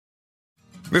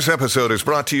This episode is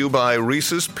brought to you by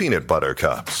Reese's Peanut Butter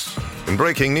Cups. In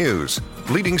breaking news,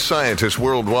 leading scientists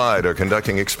worldwide are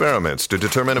conducting experiments to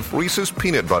determine if Reese's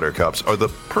Peanut Butter Cups are the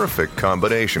perfect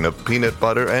combination of peanut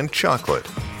butter and chocolate.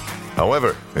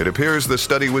 However, it appears the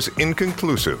study was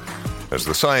inconclusive, as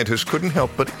the scientists couldn't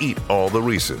help but eat all the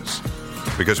Reese's.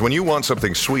 Because when you want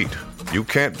something sweet, you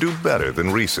can't do better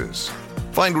than Reese's.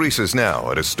 Find Reese's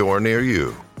now at a store near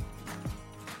you.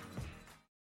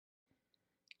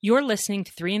 You're listening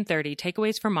to 3 in 30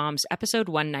 Takeaways for Moms, episode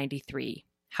 193,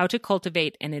 How to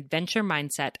Cultivate an Adventure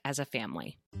Mindset as a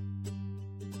Family.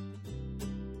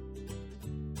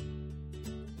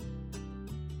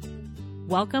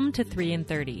 Welcome to 3 in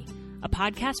 30, a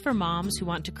podcast for moms who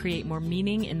want to create more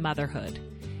meaning in motherhood.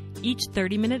 Each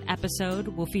 30-minute episode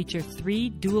will feature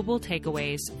 3 doable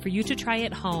takeaways for you to try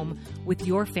at home with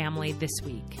your family this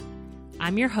week.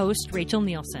 I'm your host, Rachel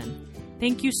Nielsen.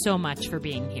 Thank you so much for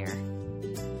being here.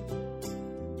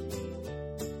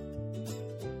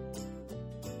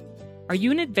 Are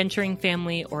you an adventuring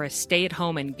family or a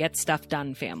stay-at-home and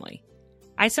get-stuff-done family?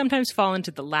 I sometimes fall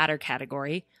into the latter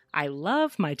category. I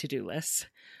love my to-do lists.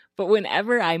 But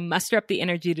whenever I muster up the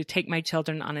energy to take my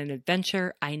children on an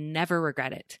adventure, I never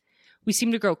regret it. We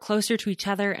seem to grow closer to each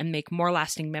other and make more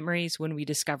lasting memories when we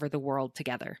discover the world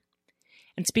together.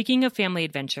 And speaking of family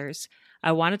adventures,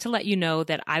 I wanted to let you know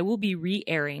that I will be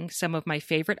re-airing some of my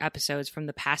favorite episodes from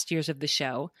the past years of the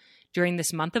show during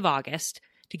this month of August,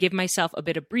 to give myself a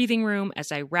bit of breathing room as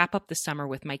I wrap up the summer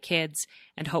with my kids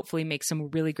and hopefully make some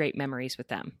really great memories with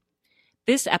them.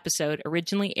 This episode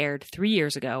originally aired 3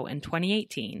 years ago in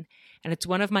 2018, and it's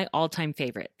one of my all-time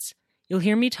favorites. You'll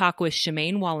hear me talk with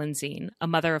Chamaine Wollenzein, a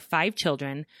mother of 5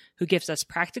 children, who gives us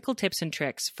practical tips and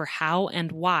tricks for how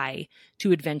and why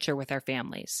to adventure with our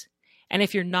families. And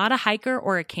if you're not a hiker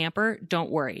or a camper, don't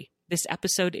worry. This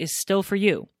episode is still for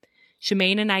you.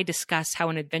 Chamaine and I discuss how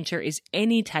an adventure is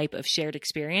any type of shared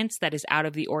experience that is out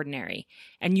of the ordinary,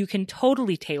 and you can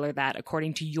totally tailor that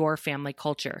according to your family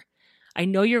culture. I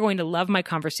know you're going to love my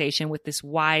conversation with this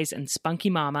wise and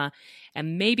spunky mama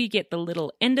and maybe get the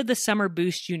little end of the summer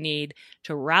boost you need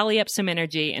to rally up some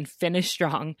energy and finish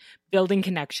strong, building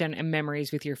connection and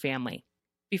memories with your family.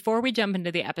 Before we jump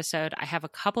into the episode, I have a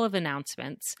couple of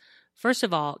announcements. First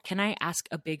of all, can I ask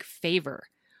a big favor?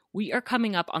 We are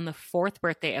coming up on the 4th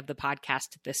birthday of the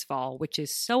podcast this fall, which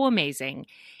is so amazing.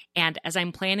 And as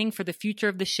I'm planning for the future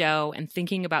of the show and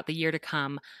thinking about the year to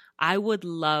come, I would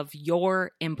love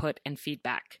your input and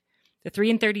feedback. The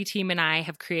 3 in 30 team and I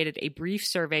have created a brief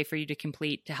survey for you to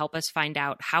complete to help us find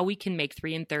out how we can make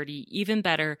 3 in 30 even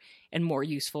better and more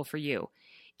useful for you.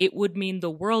 It would mean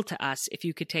the world to us if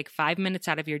you could take 5 minutes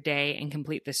out of your day and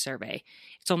complete this survey.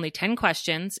 It's only 10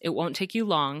 questions, it won't take you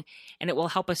long, and it will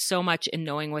help us so much in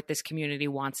knowing what this community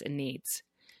wants and needs.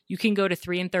 You can go to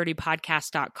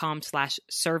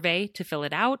 3in30podcast.com/survey to fill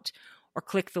it out, or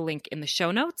click the link in the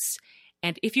show notes.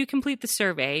 And if you complete the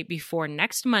survey before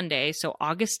next Monday, so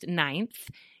August 9th,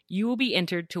 you will be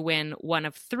entered to win one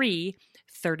of 3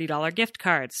 $30 gift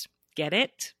cards. Get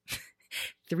it?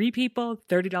 3 people,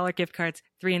 $30 gift cards,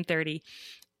 3 in 30.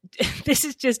 This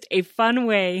is just a fun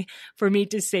way for me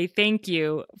to say thank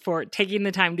you for taking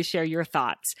the time to share your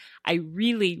thoughts. I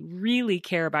really, really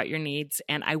care about your needs,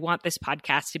 and I want this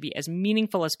podcast to be as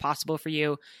meaningful as possible for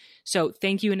you. So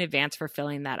thank you in advance for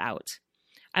filling that out.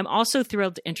 I'm also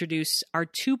thrilled to introduce our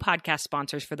 2 podcast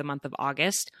sponsors for the month of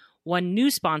August. One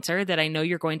new sponsor that I know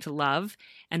you're going to love,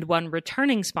 and one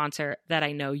returning sponsor that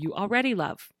I know you already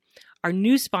love. Our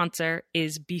new sponsor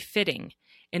is Befitting,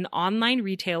 an online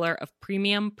retailer of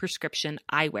premium prescription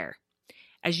eyewear.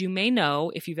 As you may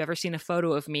know, if you've ever seen a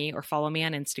photo of me or follow me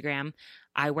on Instagram,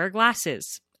 I wear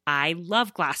glasses. I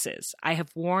love glasses. I have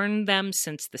worn them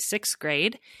since the 6th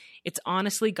grade. It's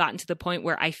honestly gotten to the point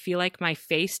where I feel like my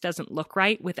face doesn't look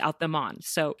right without them on.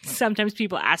 So sometimes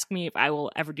people ask me if I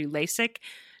will ever do LASIK.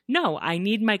 No, I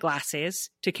need my glasses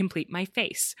to complete my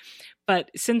face. But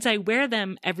since I wear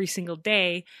them every single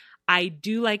day, I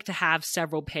do like to have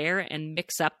several pair and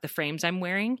mix up the frames I'm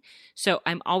wearing, so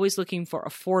I'm always looking for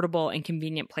affordable and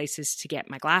convenient places to get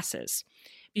my glasses.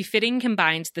 Befitting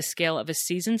combines the skill of a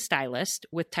seasoned stylist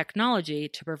with technology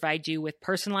to provide you with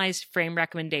personalized frame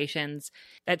recommendations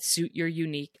that suit your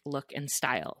unique look and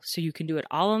style. So you can do it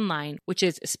all online, which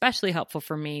is especially helpful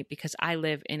for me because I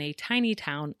live in a tiny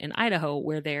town in Idaho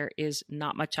where there is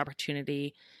not much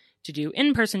opportunity to do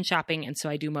in-person shopping, and so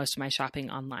I do most of my shopping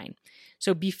online.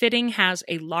 So Befitting has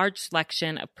a large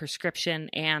selection of prescription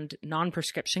and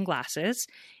non-prescription glasses,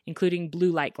 including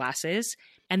blue light glasses,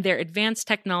 and their advanced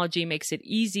technology makes it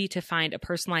easy to find a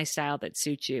personalized style that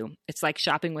suits you. It's like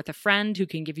shopping with a friend who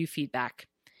can give you feedback.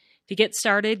 To get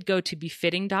started, go to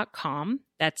befitting.com.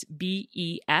 That's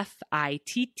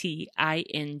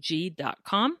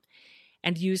BEFITTING.com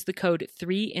and use the code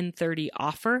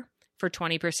 3in30offer for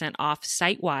 20% off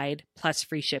site-wide plus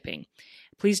free shipping.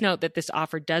 Please note that this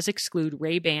offer does exclude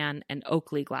Ray-Ban and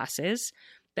Oakley glasses,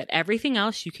 but everything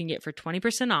else you can get for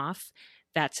 20% off.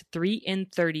 That's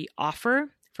 3in30offer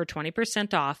for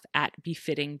 20% off at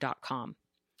befitting.com.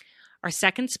 Our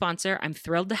second sponsor, I'm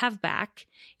thrilled to have back.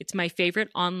 It's my favorite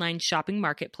online shopping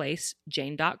marketplace,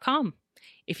 Jane.com.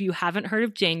 If you haven't heard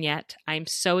of Jane yet, I'm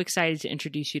so excited to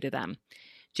introduce you to them.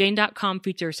 Jane.com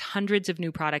features hundreds of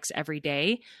new products every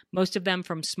day, most of them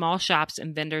from small shops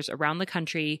and vendors around the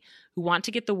country who want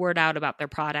to get the word out about their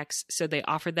products, so they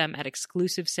offer them at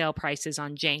exclusive sale prices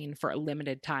on Jane for a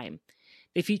limited time.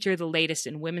 They feature the latest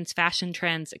in women's fashion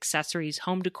trends, accessories,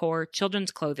 home decor, children's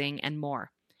clothing, and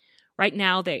more. Right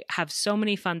now, they have so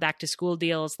many fun back-to-school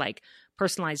deals like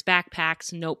personalized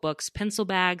backpacks, notebooks, pencil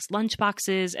bags,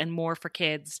 lunchboxes, and more for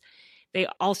kids. They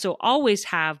also always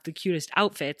have the cutest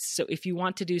outfits, so if you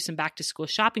want to do some back-to-school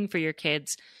shopping for your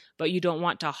kids, but you don't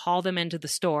want to haul them into the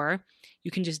store,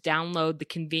 you can just download the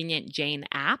convenient Jane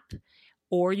app,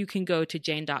 or you can go to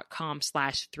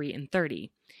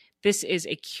jane.com/3in30. This is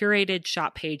a curated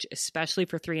shop page especially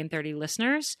for 3in30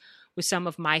 listeners, with some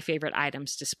of my favorite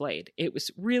items displayed. It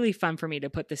was really fun for me to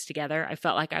put this together. I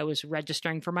felt like I was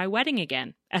registering for my wedding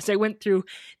again as I went through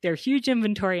their huge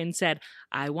inventory and said,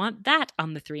 I want that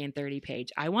on the 3in30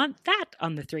 page. I want that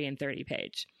on the 3in30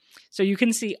 page. So you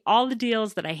can see all the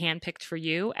deals that I handpicked for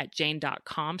you at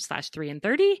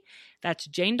jane.com/3in30. That's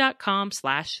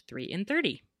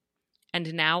jane.com/3in30.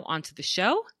 And now onto the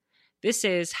show. This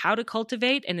is how to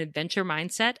cultivate an adventure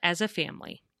mindset as a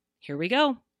family. Here we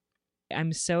go.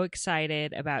 I'm so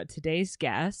excited about today's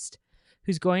guest,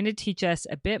 who's going to teach us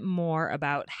a bit more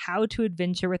about how to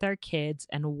adventure with our kids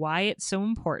and why it's so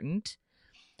important.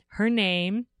 Her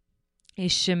name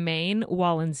is Chamaine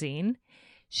Wollenzein.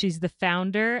 She's the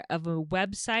founder of a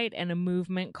website and a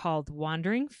movement called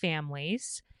Wandering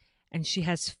Families, and she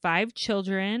has 5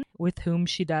 children with whom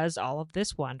she does all of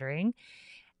this wandering.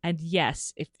 And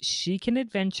yes, if she can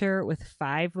adventure with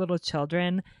 5 little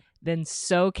children, then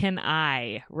so can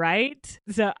I, right?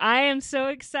 So I am so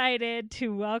excited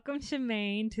to welcome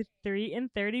Chamaine to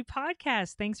 3in30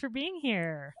 podcast. Thanks for being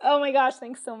here. Oh my gosh,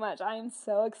 thanks so much. I am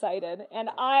so excited.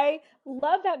 And I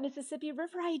love that Mississippi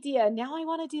River idea. Now I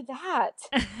want to do that.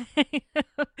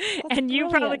 And you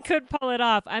probably could pull it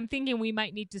off. I'm thinking we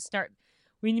might need to start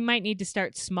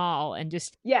small and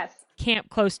just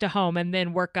camp close to home and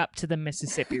then work up to the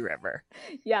Mississippi River.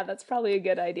 Yeah, that's probably a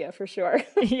good idea for sure.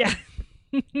 Yeah.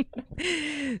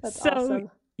 That's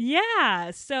awesome.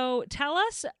 Yeah. So tell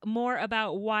us more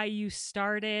about why you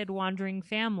started Wandering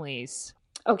Families.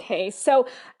 Okay. So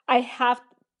I have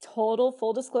total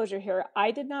full disclosure here.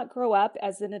 I did not grow up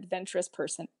as an adventurous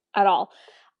person at all.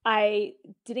 I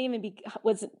don't even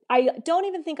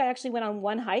think I actually went on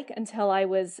one hike until I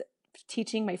was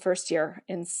teaching my first year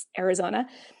in Arizona.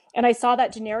 And I saw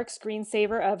that generic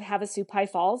screensaver of Havasupai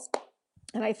Falls.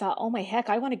 And I thought, oh my heck,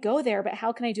 I want to go there, but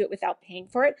how can I do it without paying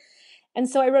for it? And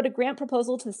so I wrote a grant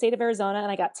proposal to the state of Arizona,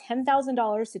 and I got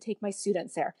 $10,000 to take my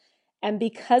students there. And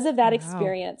because of that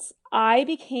experience, I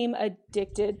became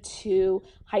addicted to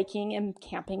hiking and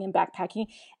camping and backpacking.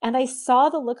 And I saw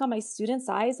the look on my students'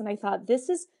 eyes, and I thought, this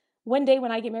is one day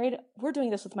when I get married, we're doing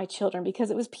this with my children, because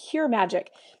it was pure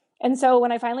magic. And so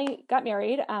when I finally got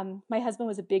married, my husband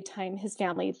was a big time, his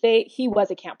family, he was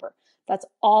a camper. That's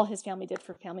all his family did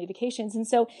for family vacations. And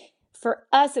so for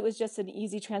us, it was just an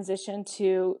easy transition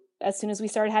to, as soon as we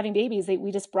started having babies,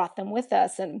 we just brought them with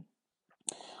us. And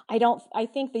I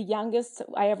think the youngest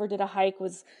I ever did a hike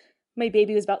was, my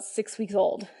baby was about 6 weeks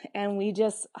old, and we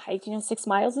just hiked, 6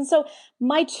 miles. And so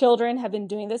my children have been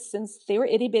doing this since they were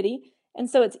itty bitty. And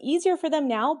so it's easier for them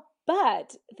now.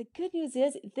 But the good news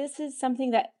is this is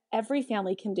something that every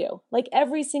family can do. Like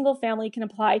every single family can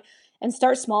apply and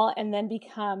start small and then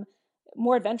become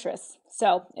more adventurous.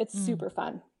 So it's super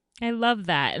fun. I love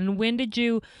that. And when did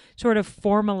you sort of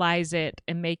formalize it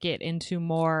and make it into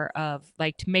more of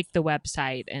like to make the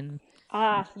website? And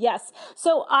yes.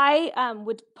 So I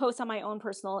would post on my own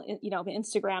personal,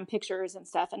 Instagram pictures and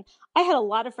stuff. And I had a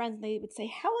lot of friends, and they would say,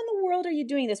 how in the world are you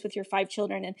doing this with your 5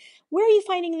 children? And where are you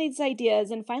finding these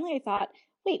ideas? And finally I thought,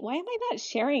 wait, why am I not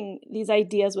sharing these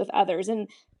ideas with others? And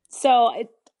so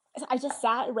I just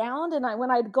sat around, and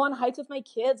when I'd go on hikes with my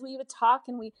kids, we would talk,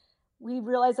 and we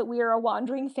realized that we are a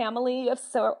wandering family of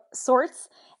sorts.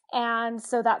 And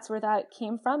so that's where that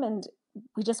came from. And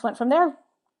we just went from there.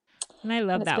 And I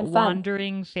love that,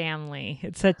 wandering family.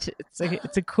 It's a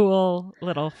cool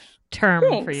little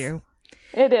term for you.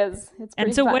 It is. It's pretty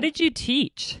And so fun. what did you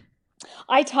teach?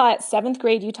 I taught 7th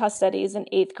grade Utah Studies and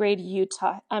 8th grade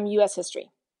U.S.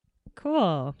 History.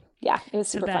 Cool. Yeah, it was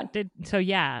super fun.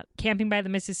 Camping by the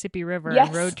Mississippi River Yes.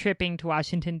 and road tripping to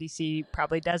Washington, D.C.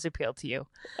 probably does appeal to you.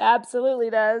 Absolutely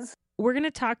does. We're going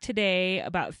to talk today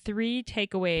about 3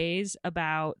 takeaways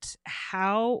about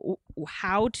how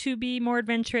to be more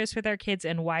adventurous with our kids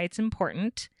and why it's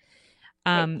important.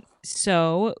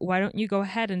 So why don't you go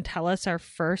ahead and tell us our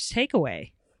first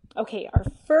takeaway? Okay, our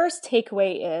first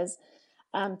takeaway is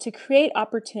to create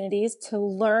opportunities to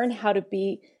learn how to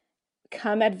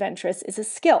become adventurous is a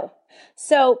skill.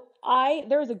 So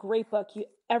there's a great book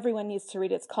everyone needs to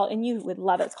read. It's called, and you would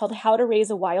love it. It's called How to Raise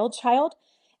a Wild Child.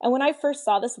 And when I first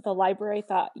saw this at the library, I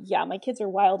thought, yeah, my kids are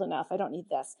wild enough. I don't need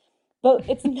this. But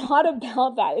it's not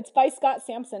about that. It's by Scott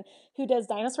Sampson, who does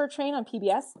Dinosaur Train on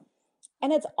PBS.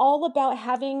 And it's all about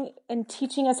having and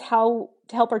teaching us how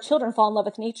to help our children fall in love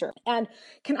with nature. And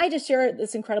can I just share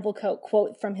this incredible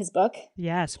quote from his book?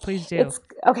 Yes, please do.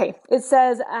 It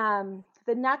says,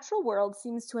 the natural world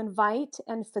seems to invite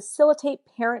and facilitate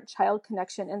parent-child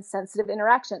connection and sensitive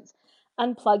interactions.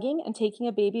 Unplugging and taking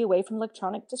a baby away from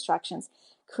electronic distractions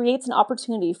creates an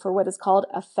opportunity for what is called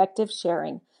affective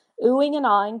sharing. Oohing and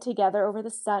awing together over the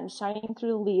sun shining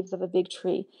through the leaves of a big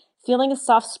tree, feeling a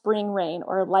soft spring rain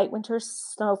or a light winter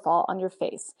snowfall on your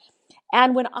face.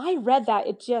 And when I read that,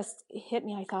 it just hit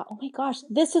me. I thought, oh my gosh,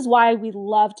 this is why we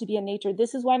love to be in nature.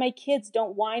 This is why my kids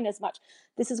don't whine as much.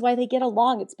 This is why they get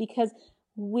along. It's because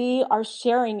we are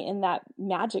sharing in that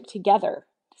magic together.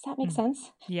 Does that make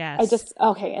sense? Yes.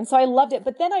 And so I loved it.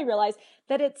 But then I realized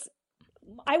that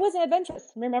I wasn't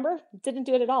adventurous, remember? Didn't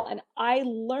do it at all. And I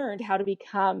learned how to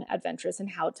become adventurous and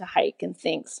how to hike and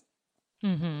things.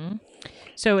 Mm-hmm.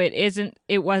 So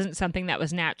it wasn't something that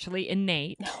was naturally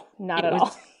innate. No, not at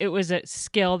all. It was a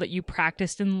skill that you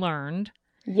practiced and learned.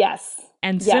 Yes.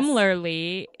 And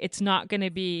similarly, it's not going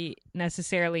to be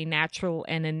necessarily natural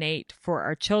and innate for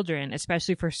our children,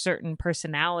 especially for certain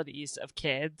personalities of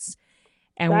kids.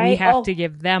 And we have to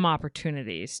give them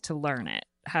opportunities to learn it,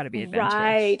 how to be adventurous.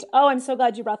 Right. Oh, I'm so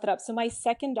glad you brought that up. So my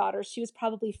second daughter, she was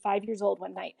probably 5 years old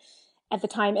one night at the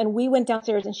time. And we went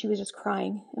downstairs and she was just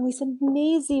crying. And we said,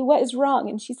 Maisie, what is wrong?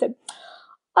 And she said,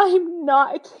 I'm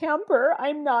not a camper.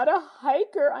 I'm not a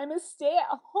hiker. I'm a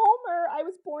stay-at-homer. I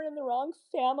was born in the wrong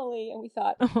family. And we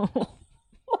thought,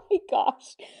 oh my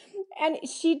gosh. And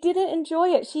she didn't enjoy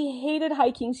it. She hated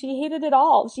hiking. She hated it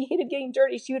all. She hated getting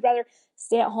dirty. She would rather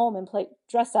stay at home and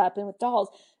dress up and with dolls.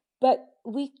 But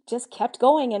we just kept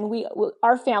going. And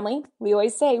our family, we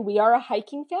always say we are a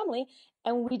hiking family.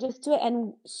 And we just do it.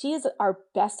 And she is our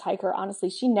best hiker, honestly.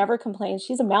 She never complains.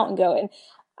 She's a mountain goat. And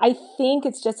I think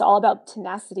it's just all about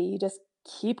tenacity. You just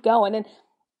keep going. And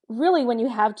really, when you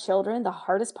have children, the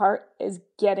hardest part is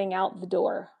getting out the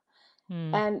door.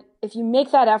 And if you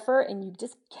make that effort and you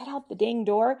just get out the dang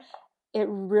door, it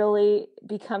really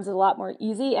becomes a lot more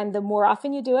easy. And the more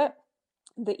often you do it,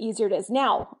 the easier it is.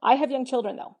 Now, I have young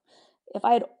children, though. If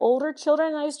I had older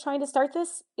children and I was trying to start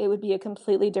this, it would be a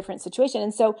completely different situation.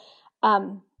 And so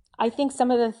I think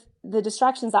some of the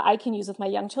distractions that I can use with my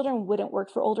young children wouldn't work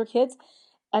for older kids.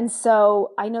 And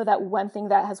so I know that one thing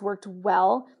that has worked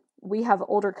well, we have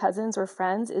older cousins or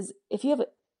friends, is if you have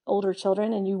older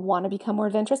children and you want to become more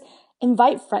adventurous,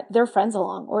 invite their friends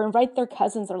along or invite their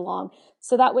cousins along.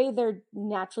 So that way they're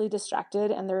naturally distracted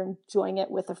and they're enjoying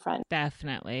it with a friend.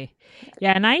 Definitely.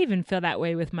 Yeah. And I even feel that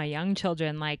way with my young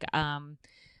children. Like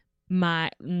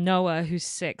my Noah, who's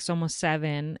 6, almost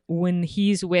 7, when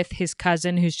he's with his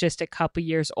cousin who's just a couple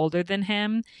years older than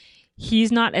him,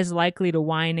 he's not as likely to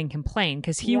whine and complain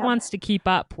because he wants to keep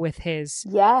up with his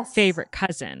favorite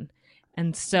cousin.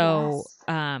 And so,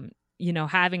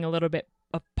 having a little bit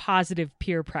of positive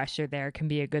peer pressure there can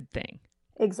be a good thing.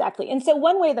 Exactly. And so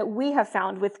one way that we have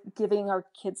found with giving our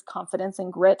kids confidence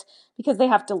and grit, because they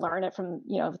have to learn it from,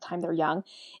 the time they're young,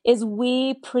 is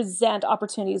we present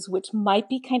opportunities which might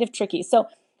be kind of tricky. So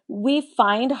we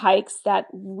find hikes that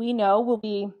we know will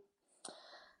be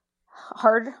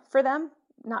hard for them,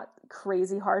 not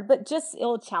crazy hard, but just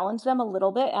it'll challenge them a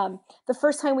little bit. The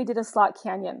first time we did a slot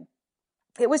canyon,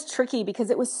 it was tricky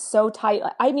because it was so tight.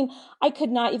 I mean, I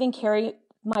could not even carry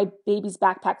my baby's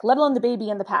backpack, let alone the baby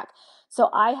in the pack. So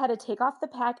I had to take off the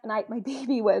pack, and my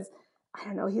baby was, I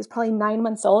don't know, he was probably 9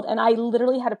 months old, and I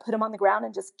literally had to put him on the ground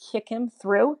and just kick him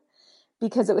through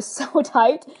because it was so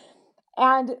tight.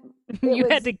 And you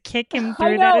had to kick him through.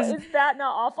 I know, is that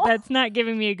not awful? That's not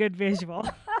giving me a good visual.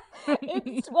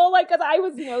 Because I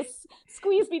was,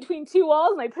 squeezed between two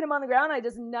walls, and I put him on the ground. And I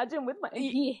just nudge him with my.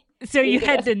 So you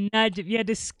had to nudge him. You had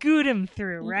to scoot him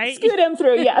through, right? Scoot him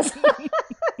through, yes.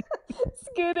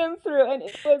 Scoot him through, and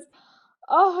it was.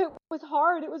 Oh, it was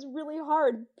hard. It was really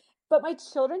hard. But my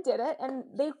children did it, and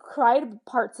they cried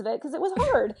parts of it because it was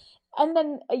hard. And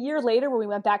then a year later, when we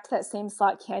went back to that same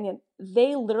slot canyon,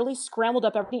 they literally scrambled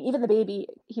up everything. Even the baby,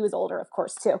 he was older, of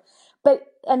course, too.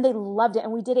 And they loved it.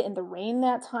 And we did it in the rain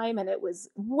that time, and it was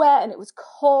wet and it was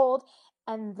cold.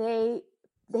 And they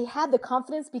had the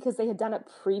confidence because they had done it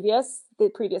the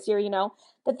previous year,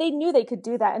 that they knew they could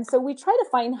do that. And so we try to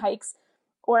find hikes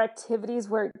or activities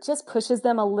where it just pushes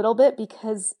them a little bit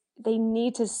because they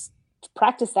need to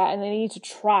practice that and they need to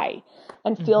try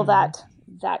and feel that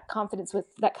confidence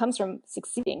that comes from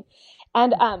succeeding.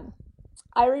 And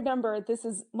I remember this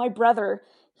is my brother.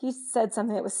 He said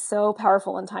something that was so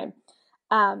powerful one time.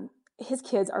 His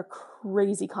kids are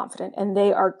crazy confident and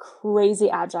they are crazy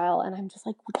agile. And I'm just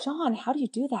like, well, John, how do you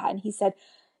do that? And he said,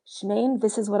 Chamaine,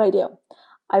 this is what I do.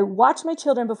 I watch my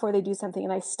children before they do something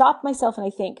and I stop myself and I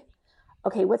think,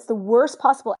 okay, what's the worst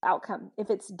possible outcome? If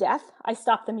it's death, I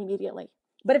stop them immediately.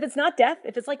 But if it's not death,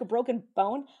 if it's like a broken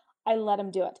bone, I let them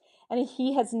do it. And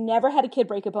he has never had a kid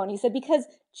break a bone. He said, because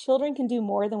children can do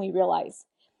more than we realize.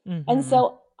 And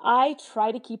so I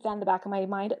try to keep that in the back of my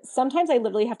mind. Sometimes I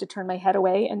literally have to turn my head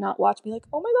away and not watch, be like,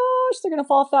 oh my gosh, they're going to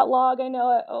fall off that log. I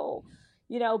know it. Oh,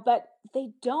 but they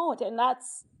don't. And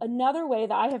that's another way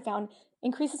that I have found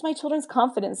increases my children's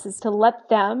confidence is to let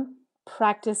them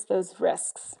practice those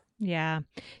risks. Yeah.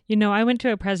 I went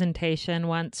to a presentation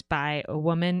once by a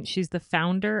woman. She's the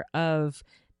founder of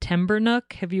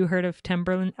Timbernook. Have you heard of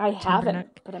Timbernook? I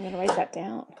haven't, but I'm going to write that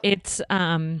down.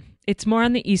 It's more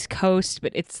on the East Coast,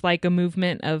 but it's like a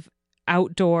movement of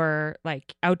outdoor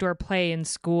play in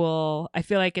school. I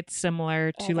feel like it's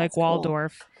similar to like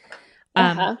Waldorf.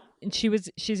 Cool. And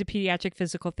she's a pediatric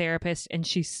physical therapist, and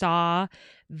she saw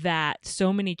that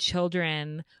so many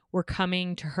children were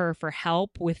coming to her for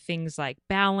help with things like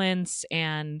balance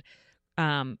and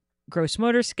gross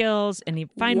motor skills and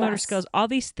fine motor skills, all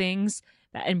these things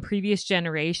that in previous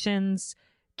generations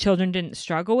children didn't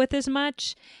struggle with as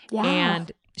much. Yeah.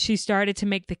 And she started to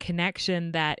make the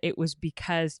connection that it was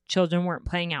because children weren't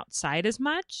playing outside as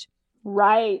much.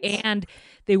 Right. And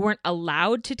they weren't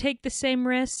allowed to take the same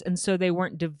risks. And so they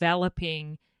weren't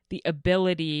developing the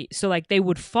ability. So like they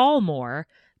would fall more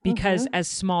because as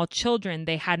small children,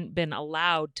 they hadn't been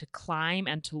allowed to climb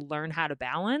and to learn how to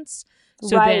balance.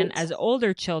 So then as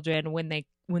older children, when they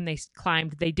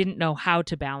climbed, they didn't know how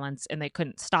to balance and they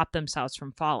couldn't stop themselves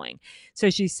from falling.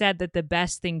 So she said that the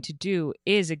best thing to do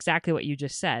is exactly what you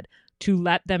just said, to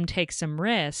let them take some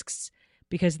risks,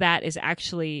 because that is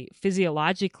actually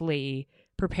physiologically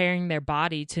preparing their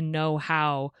body to know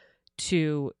how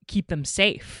to keep them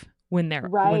safe when they're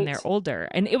older.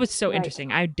 And it was so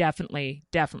interesting. I definitely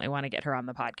want to get her on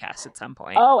the podcast at some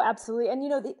point. Oh, absolutely.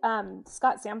 And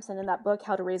Scott Sampson in that book,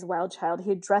 How to Raise a Wild Child,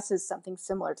 he addresses something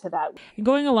similar to that.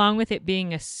 Going along with it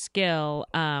being a skill,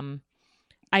 I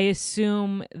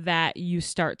assume that you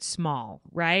start small,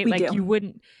 right? We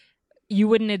do. You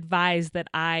wouldn't advise that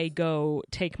I go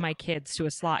take my kids to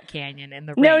a slot canyon in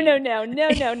the rain.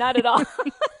 No, not at all.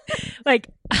 Like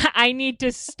I need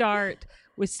to start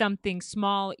with something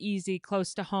small, easy,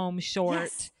 close to home,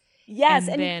 short. Yes.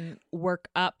 And then work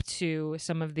up to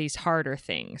some of these harder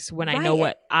things when I know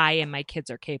what I and my kids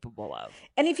are capable of.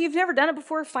 And if you've never done it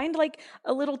before, find like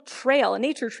a little trail, a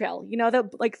nature trail,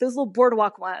 like those little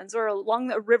boardwalk ones or along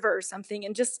the river or something,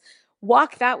 and just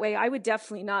walk that way. I would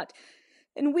definitely not.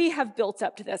 And we have built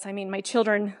up to this. I mean, my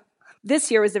children, this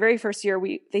year was the very first year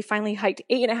they finally hiked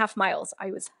 8.5 miles.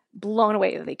 I was blown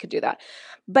away that they could do that.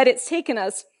 But it's taken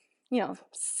us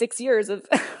 6 years of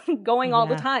going all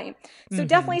the time. So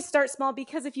definitely start small,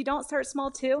 because if you don't start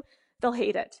small too, they'll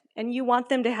hate it. And you want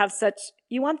them to have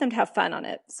fun on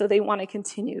it. So they want to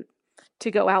continue to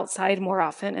go outside more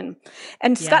often.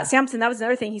 And Scott Sampson, that was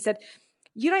another thing. He said,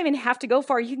 you don't even have to go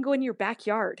far. You can go in your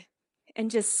backyard and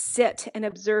just sit and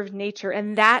observe nature.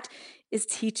 And that is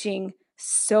teaching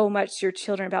so much to your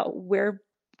children about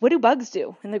what do bugs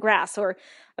do in the grass, or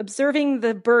observing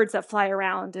the birds that fly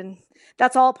around. And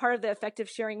that's all part of the effective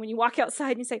sharing. When you walk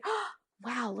outside and you say, oh,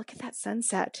 wow, look at that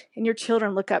sunset. And your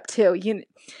children look up too.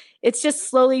 It's just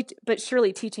slowly but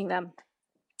surely teaching them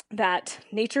that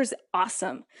nature's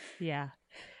awesome. Yeah.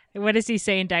 What does he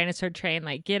say in Dinosaur Train?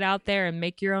 Like, get out there and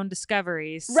make your own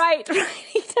discoveries. Right.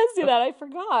 He does do that. I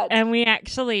forgot. And we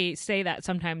actually say that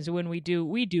sometimes when we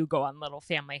do go on little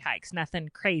family hikes. Nothing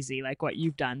crazy like what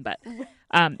you've done. But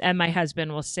and my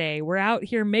husband will say, we're out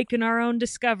here making our own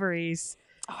discoveries.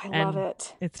 Oh, I love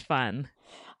it. It's fun.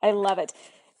 I love it.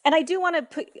 And I do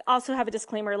want to also have a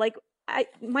disclaimer. Like,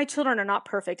 my children are not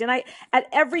perfect. And at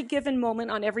every given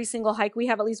moment on every single hike, we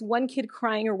have at least one kid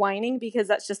crying or whining, because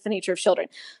that's just the nature of children.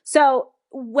 So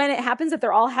when it happens that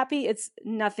they're all happy, it's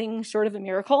nothing short of a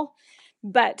miracle.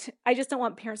 But I just don't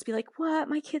want parents to be like, what?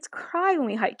 My kids cry when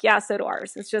we hike. Yeah, so do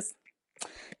ours. It's just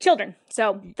children.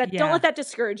 So don't let that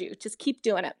discourage you. Just keep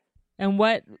doing it. And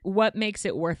what makes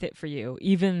it worth it for you,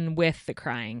 even with the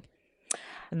crying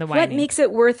and the whining? What makes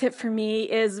it worth it for me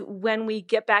is when we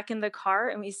get back in the car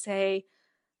and we say,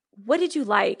 what did you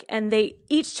like? And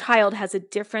each child has a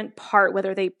different part,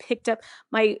 whether they picked up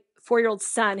my 4-year-old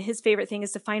son, his favorite thing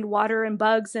is to find water and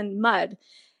bugs and mud.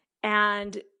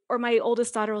 Or my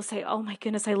oldest daughter will say, oh my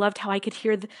goodness, I loved how I could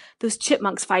hear those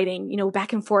chipmunks fighting,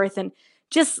 back and forth. And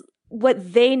just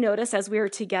what they notice as we were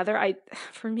together.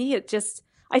 For me,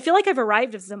 I feel like I've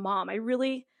arrived as a mom. I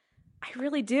really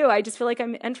do. I just feel like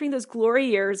I'm entering those glory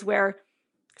years where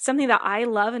something that I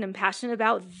love and am passionate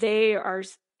about, they are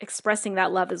expressing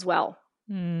that love as well.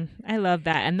 I love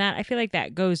that. And that, I feel like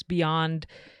that goes beyond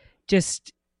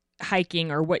just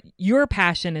hiking or what your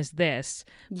passion is this.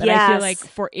 But I feel like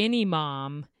for any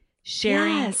mom,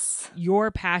 sharing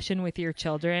your passion with your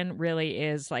children really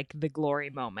is like the glory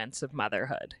moments of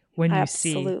motherhood when you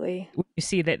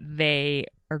see that they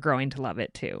are growing to love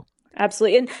it too.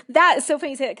 Absolutely. And that is so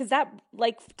funny you say that, because that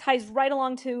like ties right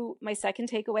along to my second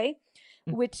takeaway,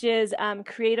 which is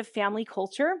create a family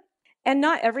culture. And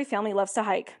not every family loves to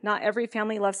hike. Not every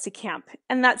family loves to camp.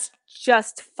 And that's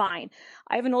just fine.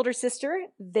 I have an older sister.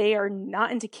 They are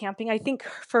not into camping. I think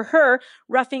for her,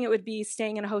 roughing it would be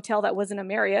staying in a hotel that wasn't a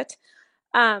Marriott.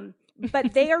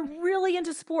 But they are really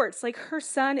into sports. Like her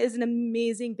son is an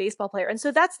amazing baseball player. And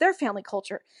so that's their family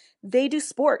culture. They do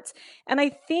sports. And I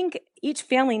think each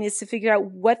family needs to figure out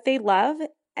what they love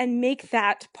and make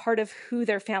that part of who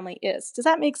their family is. Does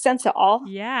that make sense at all?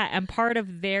 Yeah, and part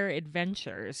of their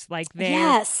adventures. Like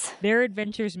their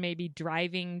adventures may be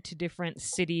driving to different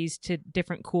cities, to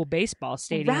different cool baseball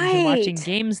stadiums and watching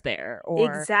games there. Or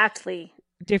exactly.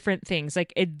 Different things.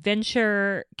 Like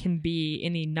adventure can be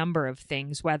any number of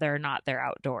things, whether or not they're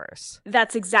outdoors.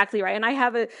 That's exactly right. And I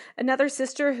have another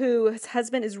sister whose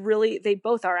husband is they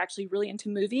both are actually really into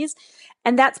movies.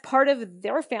 And that's part of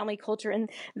their family culture.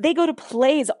 And they go to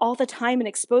plays all the time and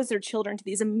expose their children to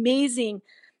these amazing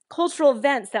cultural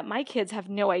events that my kids have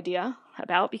no idea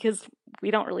about because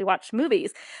we don't really watch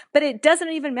movies. But it doesn't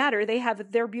even matter. They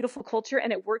have their beautiful culture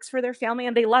and it works for their family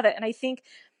and they love it. And I think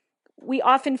we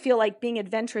often feel like being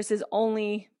adventurous is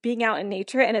only being out in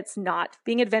nature, and it's not.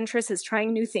 Being adventurous is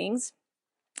trying new things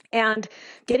and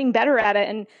getting better at it.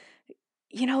 And,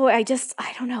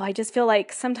 I don't know. I just feel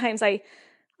like sometimes I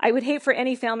would hate for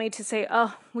any family to say,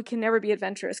 oh, we can never be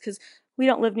adventurous because we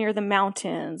don't live near the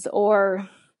mountains or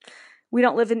we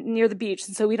don't live near the beach,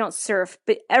 and so we don't surf.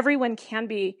 But everyone can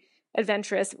be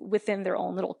adventurous within their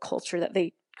own little culture that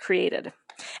they created.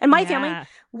 And my family,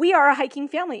 we are a hiking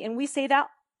family, and we say that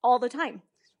all the time.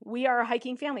 We are a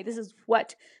hiking family. This is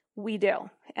what we do.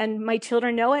 And my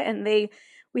children know it, and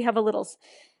we have a little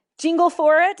jingle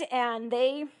for it, and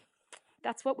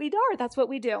that's what we do. That's what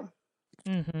we do.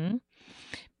 Mm-hmm.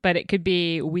 But it could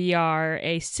be we are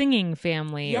a singing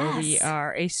family, or we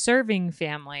are a serving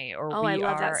family, or we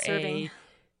are a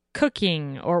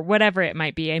cooking, or whatever it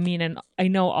might be. I mean, and I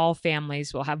know all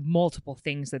families will have multiple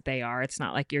things that they are. It's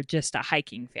not like you're just a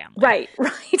hiking family. Right.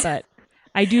 But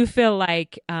I do feel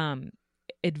like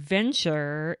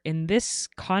adventure in this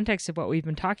context of what we've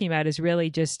been talking about is really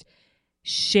just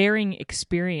sharing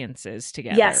experiences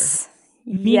together. Yes.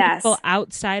 Meaningful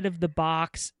outside of the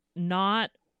box,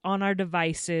 not on our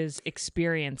devices,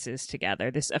 experiences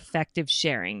together, this effective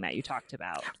sharing that you talked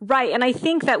about. Right. And I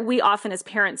think that we often as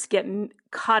parents get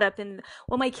caught up in,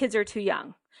 well, my kids are too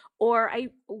young. Or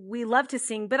we love to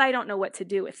sing, but I don't know what to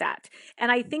do with that.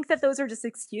 And I think that those are just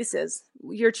excuses.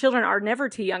 Your children are never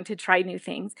too young to try new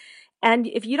things. And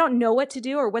if you don't know what to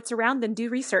do or what's around, then do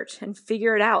research and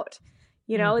figure it out.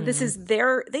 This is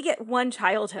they get one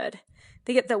childhood.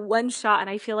 They get the one shot. And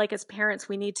I feel like as parents,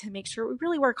 we need to make sure we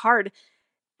really work hard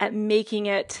at making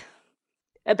it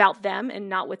about them and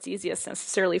not what's easiest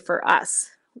necessarily for us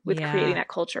with creating that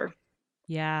culture.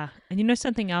 Yeah. And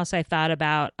something else I thought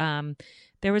about,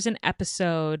 there was an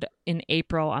episode in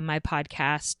April on my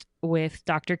podcast with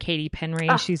Dr. Katie Penry.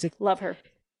 Love her.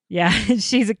 Yeah,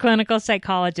 she's a clinical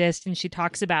psychologist, and she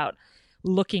talks about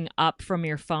looking up from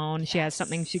your phone. She has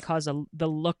something she calls the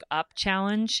look up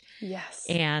challenge. Yes.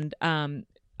 And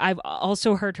I've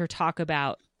also heard her talk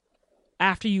about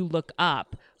after you look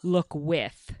up, look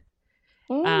with.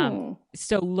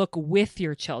 So look with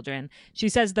your children. She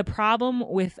says the problem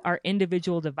with our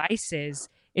individual devices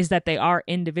is that they are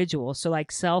individual. So like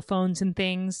cell phones and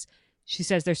things, she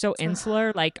says they're so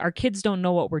insular. Like our kids don't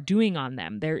know what we're doing on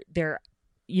them. They're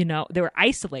they were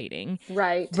isolating.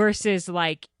 Right. Versus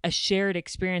like a shared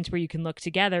experience where you can look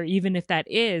together, even if that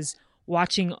is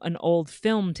watching an old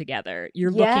film together.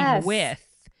 You're looking with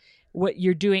what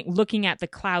you're doing, looking at the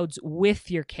clouds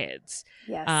with your kids.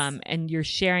 Yes. And you're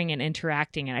sharing and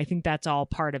interacting. And I think that's all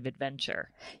part of adventure.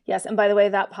 Yes. And by the way,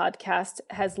 that podcast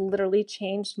has literally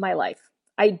changed my life.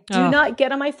 I do not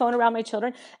get on my phone around my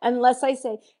children unless I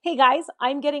say, hey guys,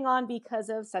 I'm getting on because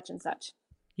of such and such.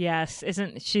 Yes.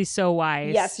 Isn't she so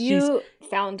wise? Yes. You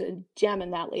found a gem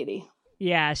in that lady.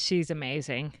 Yeah. She's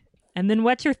amazing. And then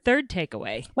what's your third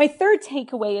takeaway? My third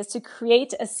takeaway is to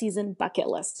create a season bucket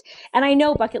list. And I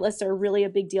know bucket lists are really a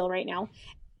big deal right now,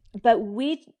 but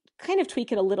we kind of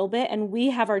tweak it a little bit and we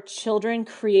have our children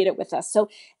create it with us. So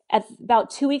at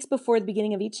about 2 weeks before the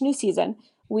beginning of each new season,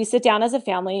 we sit down as a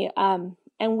family and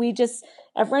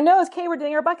everyone knows, okay, we're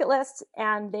doing our bucket list,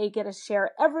 and they get to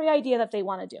share every idea that they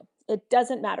want to do. It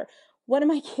doesn't matter. One of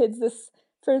my kids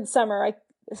for the summer,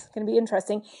 this is going to be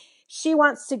interesting. She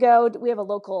wants to go, we have a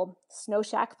local snow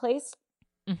shack place,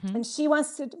 and she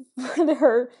wants to, for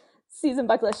her season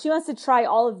bucket list, she wants to try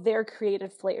all of their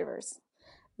creative flavors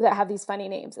that have these funny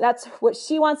names. That's what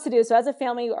she wants to do. So as a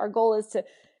family, our goal is to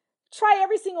try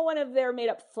every single one of their made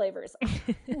up flavors.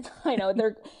 I know and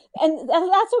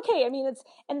that's okay. I mean,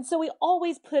 and so we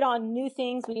always put on new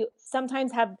things. We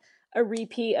sometimes have a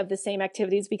repeat of the same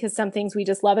activities because some things we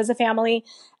just love as a family.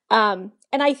 And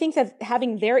I think that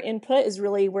having their input is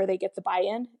really where they get the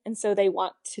buy-in. And so they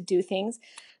want to do things.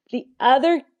 The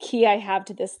other key I have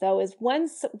to this, though, is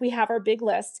once we have our big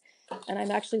list, and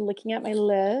I'm actually looking at my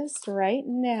list right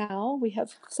now. We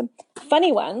have some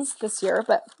funny ones this year,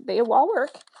 but they all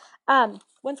work.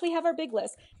 Once we have our big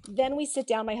list, then we sit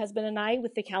down, my husband and I,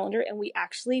 with the calendar, and we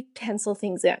actually pencil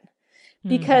things in.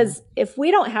 Because if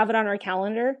we don't have it on our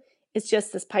calendar, it's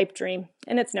just this pipe dream,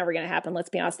 and it's never going to happen. Let's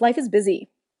be honest. Life is busy.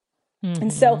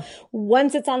 And so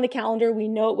once it's on the calendar, we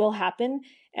know it will happen,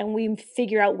 and we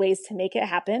figure out ways to make it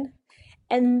happen.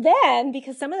 And then,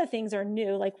 because some of the things are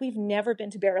new, like we've never been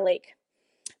to Bear Lake,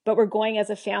 but we're going as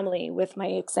a family with my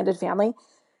extended family.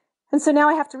 And so now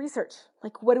I have to research,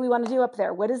 like, what do we want to do up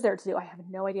there? What is there to do? I have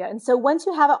no idea. And so once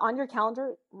you have it on your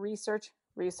calendar, research.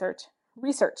 I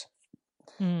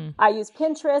use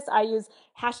Pinterest. I use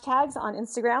hashtags on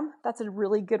Instagram. That's a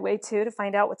really good way too to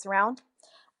find out what's around.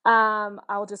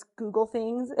 I'll just Google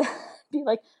things, be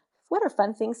like, what are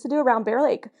fun things to do around Bear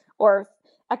Lake, or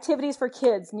activities for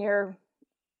kids near,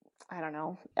 I don't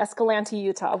know, Escalante,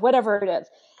 Utah, whatever it is.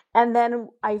 And then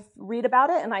I read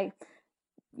about it, and I'm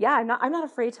not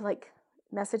afraid to like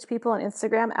message people on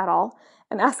Instagram at all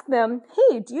and ask them,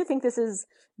 hey, do you think this is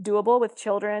doable with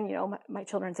children, my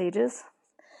children's ages?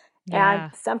 Yeah.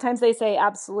 And sometimes they say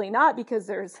absolutely not because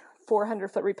there's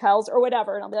 400-foot rappels or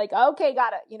whatever. And I'll be like, okay,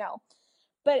 got it,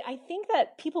 But I think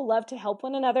that people love to help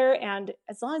one another. And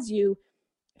as long as you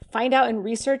find out and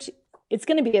research, it's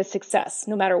going to be a success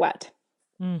no matter what.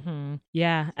 Mm-hmm.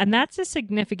 Yeah. And that's a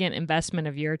significant investment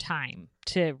of your time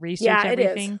to research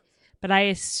everything. It is. But I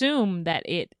assume that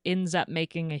it ends up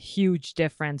making a huge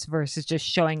difference versus just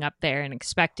showing up there and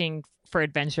expecting for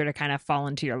adventure to kind of fall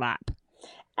into your lap.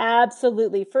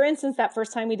 Absolutely. For instance, that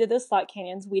first time we did those slot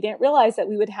canyons, we didn't realize that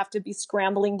we would have to be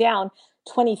scrambling down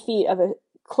 20 feet of a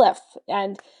cliff.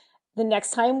 And the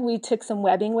next time we took some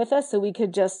webbing with us so we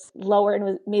could just lower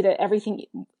and made everything,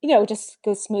 just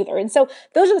go smoother. And so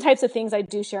those are the types of things I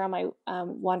do share on my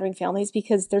wandering families,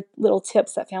 because they're little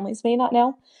tips that families may not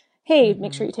know. Hey,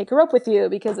 make sure you take a rope with you,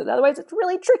 because otherwise it's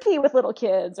really tricky with little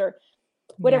kids or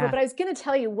whatever. Yeah. But I was going to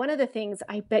tell you, one of the things,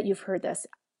 I bet you've heard this.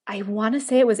 I want to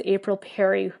say it was April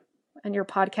Perry on your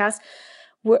podcast,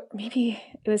 maybe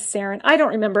it was Saren. I don't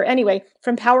remember. Anyway,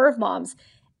 from Power of Moms.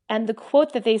 And the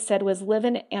quote that they said was, live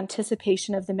in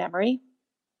anticipation of the memory.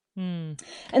 And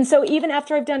so even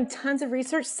after I've done tons of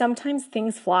research, sometimes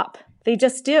things flop. They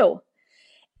just do.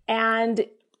 And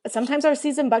sometimes our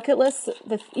season bucket lists,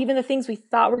 even the things we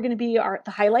thought were going to be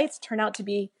the highlights, turn out to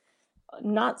be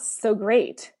not so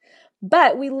great.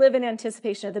 But we live in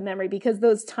anticipation of the memory, because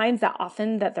those times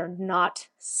that they're not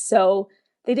so,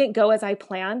 they didn't go as I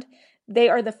planned, they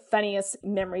are the funniest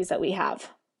memories that we have.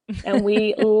 And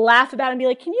we laugh about it and be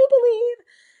like, can you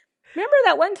remember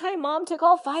that one time Mom took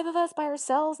all 5 of us by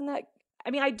ourselves? And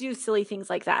I do silly things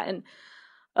like that. And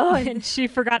she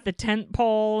forgot the tent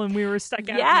pole and we were stuck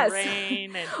out in the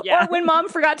rain. And, Or when Mom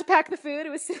forgot to pack the food, it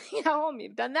was sitting at home.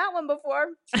 You've done that one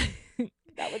before.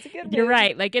 That was a good one. You're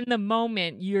right. Like in the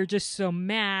moment, you're just so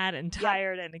mad and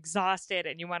tired and exhausted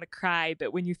and you want to cry.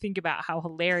 But when you think about how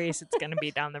hilarious it's going to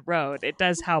be down the road, it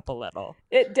does help a little.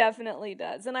 It definitely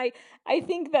does. And I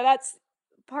think that's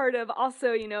part of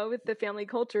also, with the family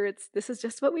culture, this is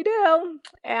just what we do.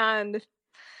 And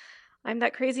I'm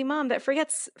that crazy mom that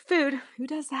forgets food. Who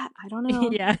does that? I don't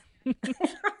know. Yeah.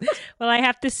 Well, I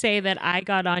have to say that I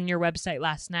got on your website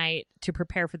last night to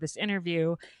prepare for this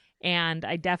interview, and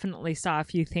I definitely saw a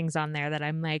few things on there that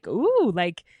I'm like, ooh,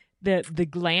 like the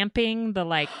glamping, the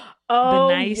like the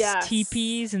nice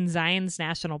teepees in Zion's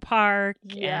National Park.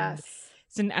 Yes.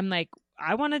 And so I'm like,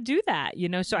 I want to do that, you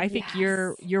know? So I think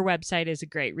your website is a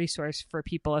great resource for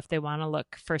people if they want to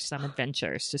look for some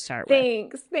adventures to start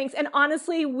with. Thanks. And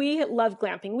honestly, we love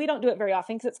glamping. We don't do it very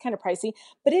often because it's kind of pricey,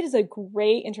 but it is a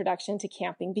great introduction to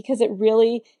camping because it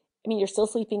really, I mean, you're still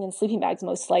sleeping in sleeping bags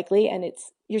most likely, and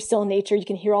you're still in nature. You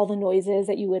can hear all the noises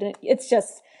that you wouldn't. It's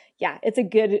just, it's a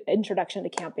good introduction to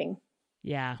camping.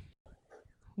 Yeah.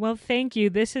 Well, thank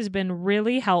you. This has been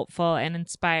really helpful and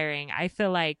inspiring. I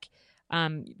feel like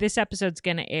this episode's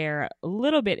going to air a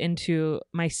little bit into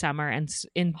my summer and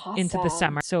into the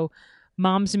summer. So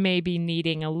moms may be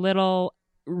needing a little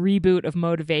reboot of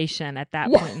motivation at that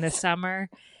point in the summer.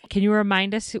 Can you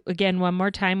remind us again one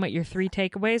more time what your 3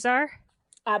 takeaways are?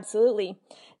 Absolutely.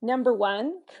 Number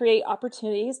 1, create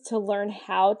opportunities to learn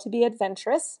how to be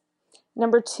adventurous.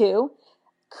 Number 2,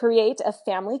 create a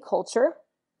family culture.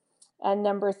 And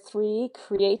number 3,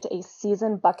 create a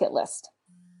season bucket list.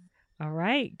 All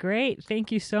right, great.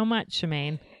 Thank you so much,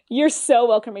 Chamaine. You're so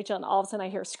welcome, Rachel. And all of a sudden I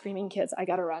hear screaming kids. I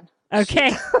got to run.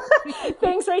 Okay.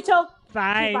 Thanks, Rachel.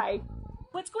 Bye. Bye.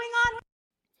 What's going on?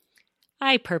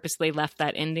 I purposely left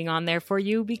that ending on there for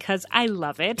you because I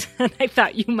love it. And I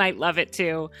thought you might love it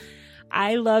too.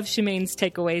 I love Chamaine's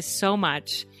takeaways so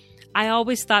much. I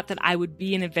always thought that I would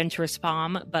be an adventurous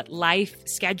mom, but life,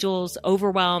 schedules,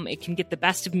 overwhelm, it can get the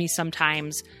best of me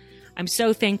sometimes. I'm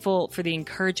so thankful for the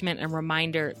encouragement and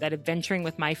reminder that adventuring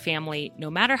with my family, no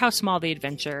matter how small the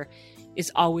adventure,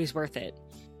 is always worth it.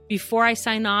 Before I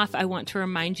sign off, I want to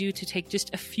remind you to take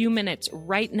just a few minutes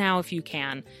right now, if you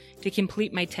can, to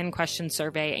complete my 10-question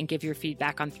survey and give your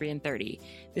feedback on 3 and 30.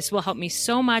 This will help me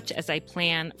so much as I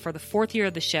plan for the 4th year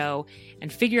of the show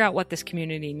and figure out what this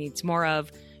community needs more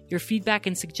of. Your feedback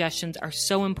and suggestions are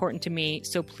so important to me,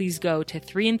 so please go to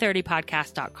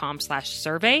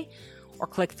 3and30podcast.com/survey or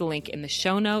click the link in the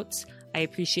show notes. I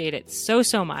appreciate it so,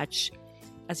 so much.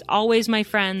 As always, my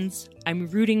friends, I'm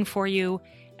rooting for you,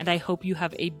 and I hope you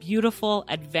have a beautiful,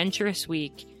 adventurous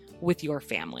week with your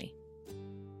family.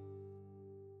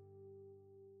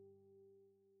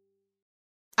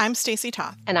 I'm Stacey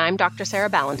Toth. And I'm Dr. Sarah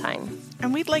Ballantyne.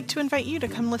 And we'd like to invite you to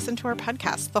come listen to our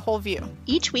podcast, The Whole View.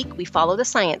 Each week, we follow the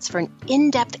science for an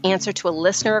in-depth answer to a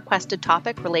listener-requested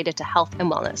topic related to health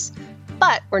and wellness.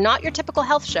 But we're not your typical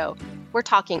health show. We're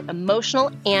talking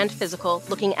emotional and physical,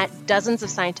 looking at dozens of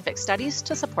scientific studies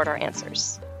to support our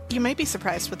answers. You might be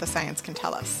surprised what the science can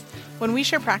tell us. When we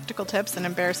share practical tips and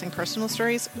embarrassing personal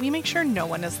stories, we make sure no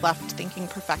one is left thinking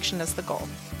perfection is the goal.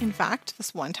 In fact,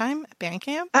 this one time at band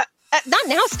camp... Not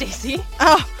now, Stacey.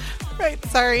 Oh, right,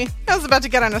 sorry. I was about to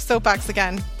get on a soapbox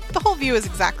again. The Whole View is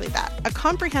exactly that, a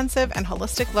comprehensive and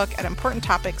holistic look at important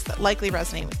topics that likely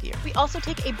resonate with you. We also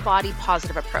take a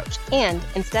body-positive approach, and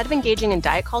instead of engaging in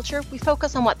diet culture, we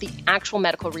focus on what the actual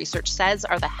medical research says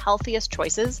are the healthiest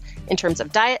choices in terms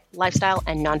of diet, lifestyle,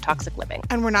 and non-toxic living.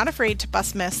 And we're not afraid to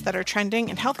bust myths that are trending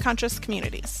in health-conscious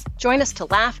communities. Join us to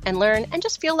laugh and learn and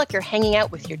just feel like you're hanging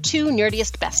out with your 2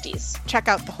 nerdiest besties. Check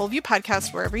out the Whole View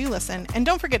podcast wherever you listen, and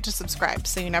don't forget to subscribe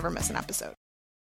so you never miss an episode.